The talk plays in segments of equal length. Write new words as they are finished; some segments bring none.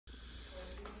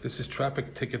This is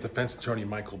traffic ticket defense attorney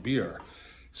Michael Beer.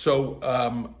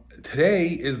 So today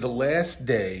is the last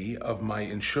day of my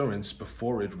insurance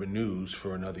before it renews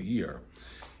for another year.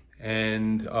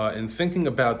 And in thinking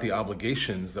about the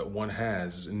obligations that one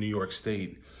has in New York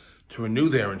State to renew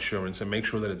their insurance and make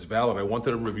sure that it's valid, I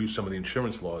wanted to review some of the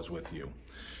insurance laws with you.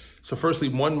 So firstly,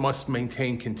 one must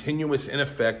maintain continuous in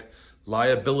effect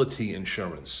liability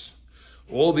insurance.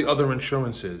 All the other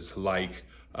insurances like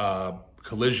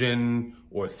collision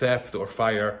or theft or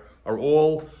fire are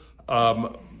all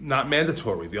not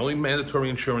mandatory. The only mandatory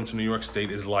insurance in New York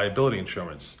State is liability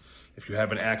insurance. If you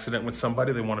have an accident with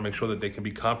somebody, they want to make sure that they can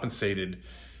be compensated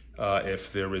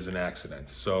if there is an accident.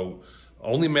 So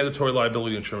only mandatory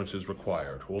liability insurance is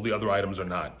required. All the other items are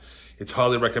not. It's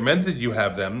highly recommended that you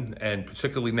have them, and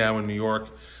particularly now in New York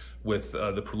with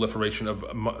the proliferation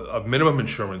of minimum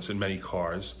insurance in many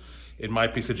cars, it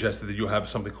might be suggested that you have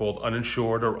something called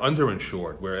uninsured or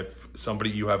underinsured, where if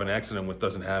somebody you have an accident with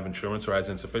doesn't have insurance or has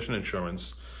insufficient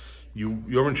insurance,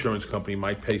 your insurance company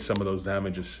might pay some of those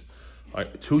damages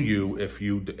to you if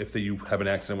you have an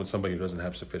accident with somebody who doesn't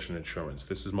have sufficient insurance.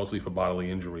 This is mostly for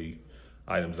bodily injury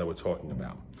items that we're talking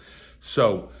about.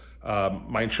 So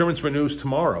my insurance renews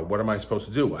tomorrow. What am I supposed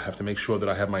to do? I have to make sure that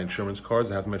I have my insurance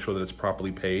cards. I have to make sure that it's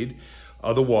properly paid.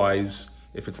 Otherwise,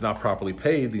 if it's not properly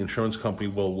paid, the insurance company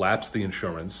will lapse the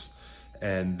insurance,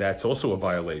 and that's also a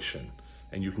violation.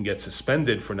 And you can get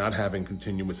suspended for not having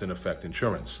continuous in effect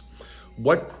insurance.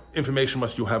 What information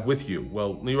must you have with you?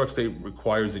 Well, New York State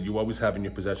requires that you always have in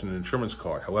your possession an insurance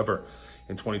card. However,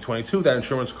 in 2022, that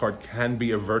insurance card can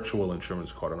be a virtual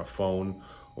insurance card on a phone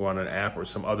or on an app or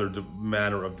some other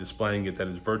manner of displaying it that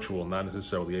is virtual, not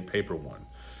necessarily a paper one.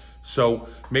 So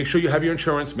make sure you have your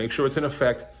insurance, make sure it's in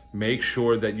effect, make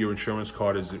sure that your insurance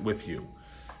card is with you.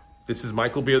 This is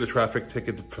Michael Beer, the traffic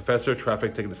ticket professor,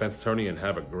 traffic ticket defense attorney, and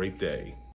have a great day.